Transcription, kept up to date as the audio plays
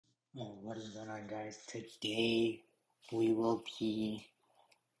What is going on, guys? Today we will be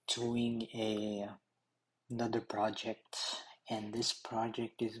doing another project, and this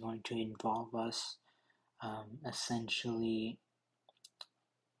project is going to involve us essentially.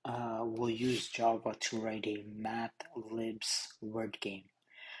 We'll use Java to write a MadLibs word game.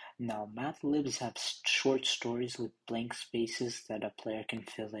 Now, MadLibs have short stories with blank spaces that a player can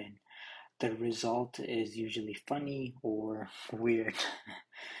fill in. The result is usually funny or weird.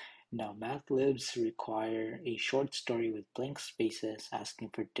 Now, MadLibs require a short story with blank spaces asking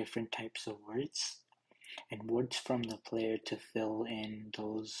for different types of words and words from the player to fill in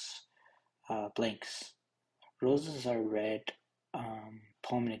those blanks. Roses are red,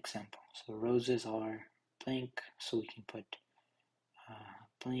 poem example. So roses are blank, so we can put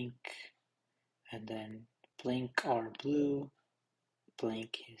blank, and then blank are blue,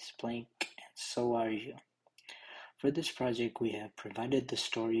 blank is blank, and so are you. For this project, we have provided the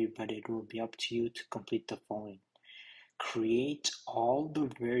story, but it will be up to you to complete the following. Create all the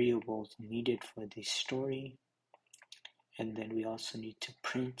variables needed for the story, and then we also need to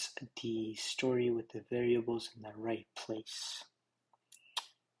print the story with the variables in the right place.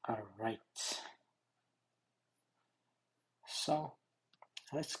 Alright, so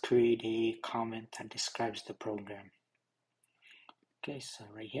let's create a comment that describes the program. Okay, so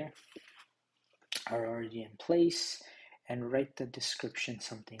right here are already in place, and write the description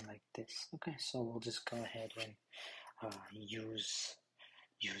something like this. Okay, so we'll just go ahead and use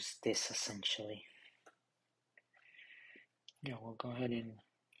this essentially. Yeah, we'll go ahead and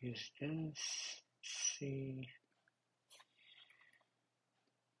use this. See,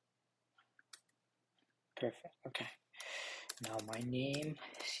 perfect. Okay. Now my name,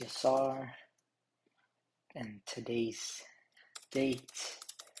 CSR, and today's date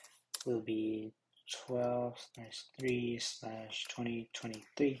will be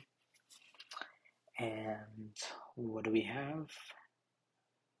 12/3/2023. And what do we have?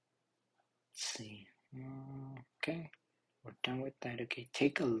 Let's see. Okay, we're done with that. Okay,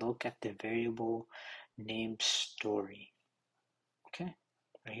 take a look at the variable named story. Okay,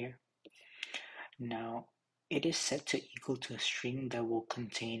 right here. Now, it is set to equal to a string that will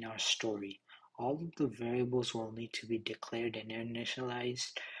contain our story. All of the variables will need to be declared and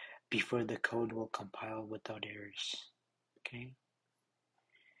initialized before the code will compile without errors. Okay.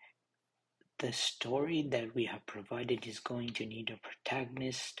 The story that we have provided is going to need a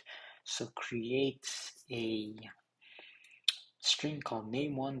protagonist, so create a string called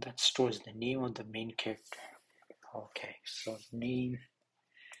name1 that stores the name of the main character. Okay, so name,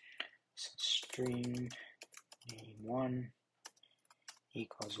 so string name1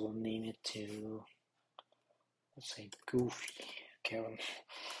 equals, we'll name it to, let's say Goofy. Okay,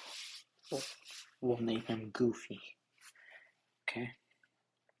 we'll name him Goofy. Okay,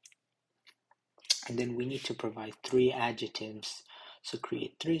 and then we need to provide 3 adjectives. So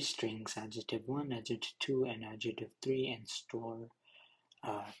create 3 strings, adjective 1, adjective 2, and adjective 3, and store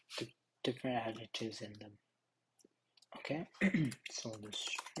the different adjectives in them. Okay, so the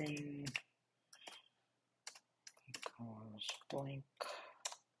string equals blank.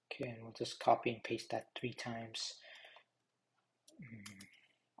 Okay, and we'll just copy and paste that 3 times.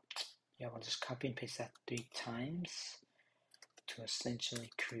 Yeah, we'll just copy and paste that 3 times to essentially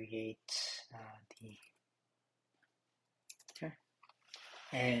create the. Okay,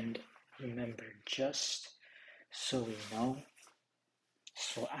 and remember, just so we know,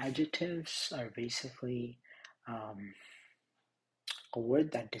 so adjectives are basically a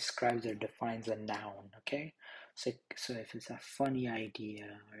word that describes or defines a noun. Okay, so if it's a funny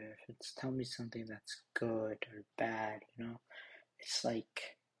idea, or if it's tell me something that's good or bad, it's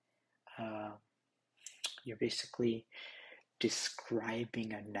like you're basically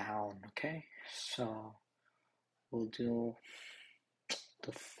describing a noun. Okay, so we'll do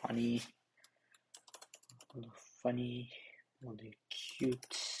the funny, we'll do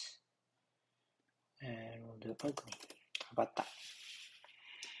cute, and we'll do ugly. How about that?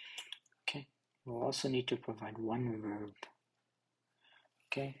 Okay, we'll also need to provide 1 verb.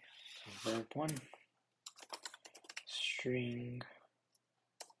 Okay, so verb 1, string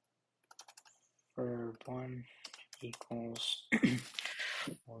verb 1 equals,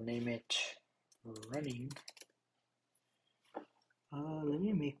 we'll name it running. Let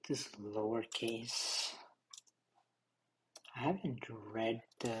me make this lowercase. I haven't read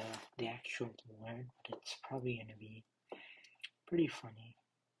the actual word, but it's probably going to be pretty funny.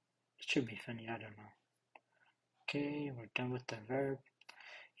 It should be funny, I don't know. Okay, we're done with the verb.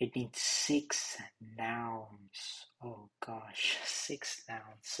 It needs 6 nouns. Oh gosh, 6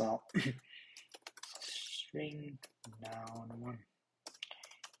 nouns. So string noun 1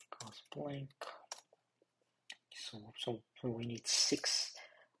 blank. So we need 6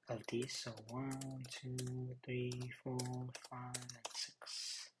 of these. So 1, 2, 3, 4, 5, and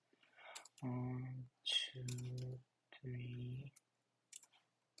 6. 1, 2, 3,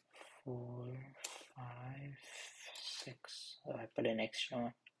 4, 5, 6. Oh, I put an extra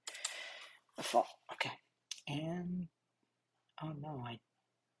one. Okay. And oh no, I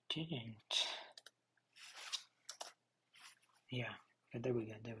didn't. Yeah. Okay, there we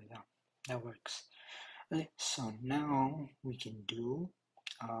go. That works. Okay, so now we can do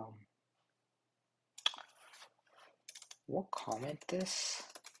we'll comment this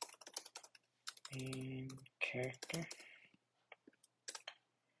in character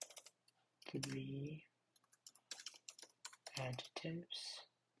 3 adjectives,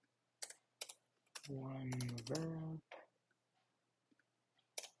 1 verb.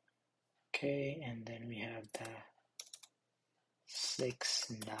 Okay, and then we have the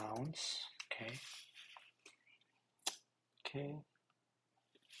 6 nouns. Okay,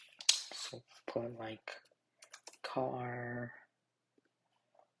 so put like car,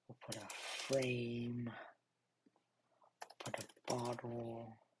 we'll put a frame, put a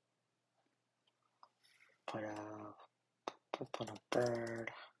bottle, put a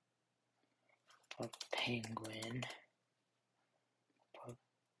bird, put penguin,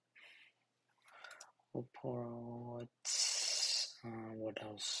 we'll put what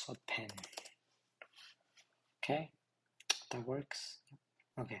else? A pen. Okay, that works.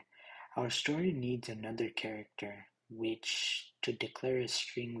 Okay, our story needs another character which to declare a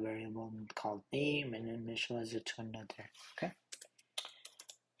string variable called name and initialize it to another. Okay,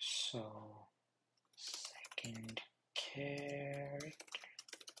 so second character,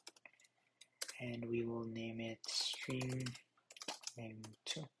 and we will name it string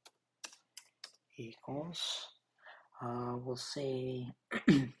name2 equals we'll say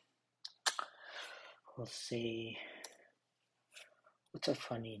what's a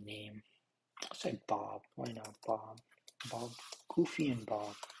funny name? I'll say Bob. Why not Bob? Goofy and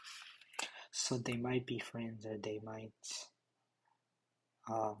Bob. So they might be friends, or they might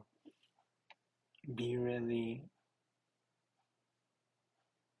be really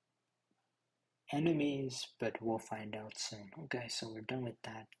enemies, but we'll find out soon. Okay, so we're done with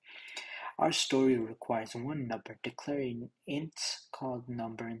that. Our story requires one number. Declare an int called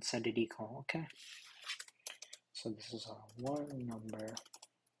number and set it equal. Okay, so this is our one number,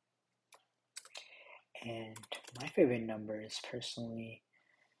 and my favorite number is personally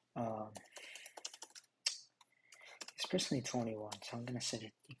 21, so I'm gonna set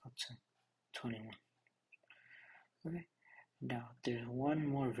it equal to 21. Okay, now there's one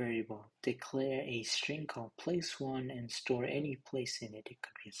more variable. Declare a string called place1 and store any place in it. It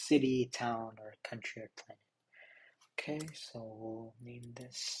could be a city, town, or a country or planet. Okay, so we'll name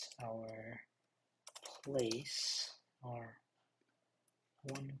this our place, or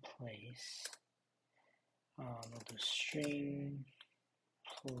one place. We'll do string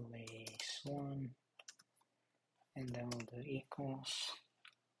place1, and then we'll do equals.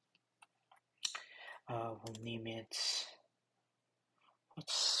 We'll name it,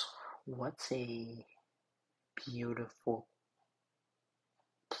 what's a beautiful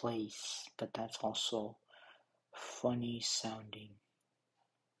place, but that's also funny sounding.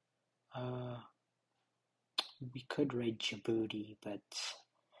 We could write Djibouti, but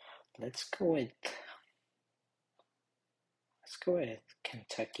let's go with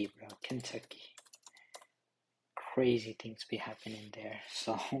Kentucky, bro. Kentucky. Crazy things be happening there,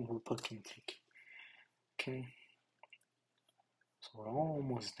 so we'll put Kentucky. Okay. So we're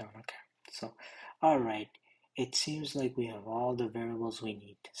almost done. Okay. So, alright. It seems like we have all the variables we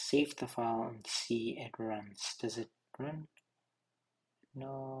need. Save the file and see it runs. Does it run?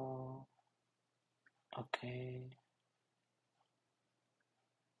 No. Okay.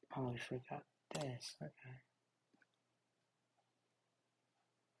 Oh, we forgot this. Okay.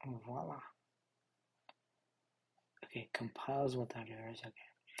 Voila. Okay, compiles without errors. Okay.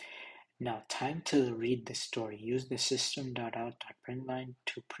 Now, time to read the story. Use the system.out.println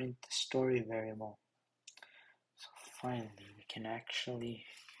to print the story variable. So finally, we can actually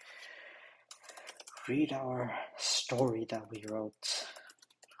read our story that we wrote.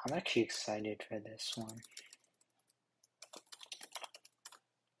 I'm actually excited for this one.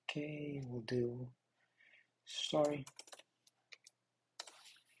 Okay, we'll do story.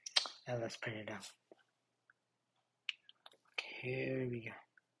 And let's print it out. Okay, here we go.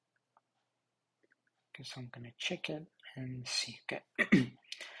 Okay, so I'm gonna check it and see. Okay.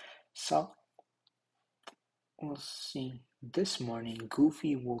 So we'll see. This morning,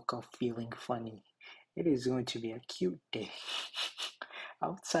 Goofy woke up feeling funny. It is going to be a cute day.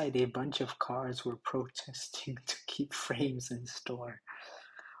 Outside, a bunch of cars were protesting to keep frames in store.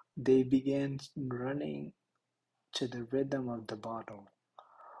 They began running to the rhythm of the bottle,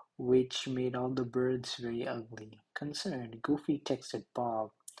 which made all the birds very ugly. Concerned, Goofy texted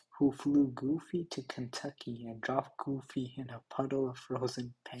Bob, who flew Goofy to Kentucky and dropped Goofy in a puddle of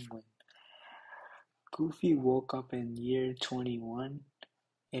frozen penguin. Goofy woke up in year 21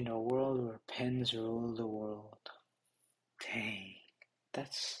 in a world where pens rule the world. Dang,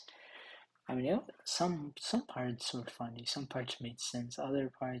 that's. I mean, some parts were funny, some parts made sense, other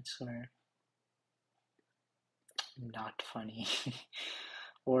parts were not funny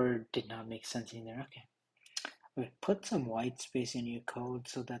or did not make sense either. Okay. Put some white space in your code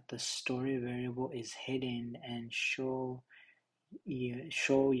so that the story variable is hidden and show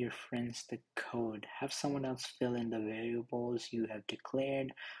your friends the code. Have someone else fill in the variables you have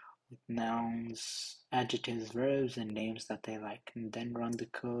declared with nouns, adjectives, verbs, and names that they like, and then run the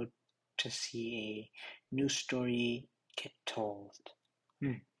code to see a new story get told.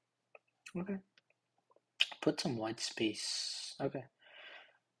 Okay. Put some white space. Okay.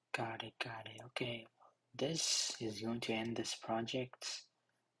 Got it. Okay. This is going to end this project.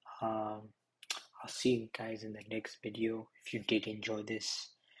 Um, I'll see you guys in the next video. If you did enjoy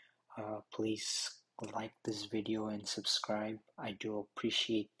this, please like this video and subscribe. I do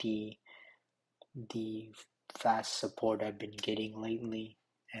appreciate the vast support I've been getting lately,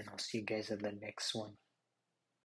 and I'll see you guys in the next one.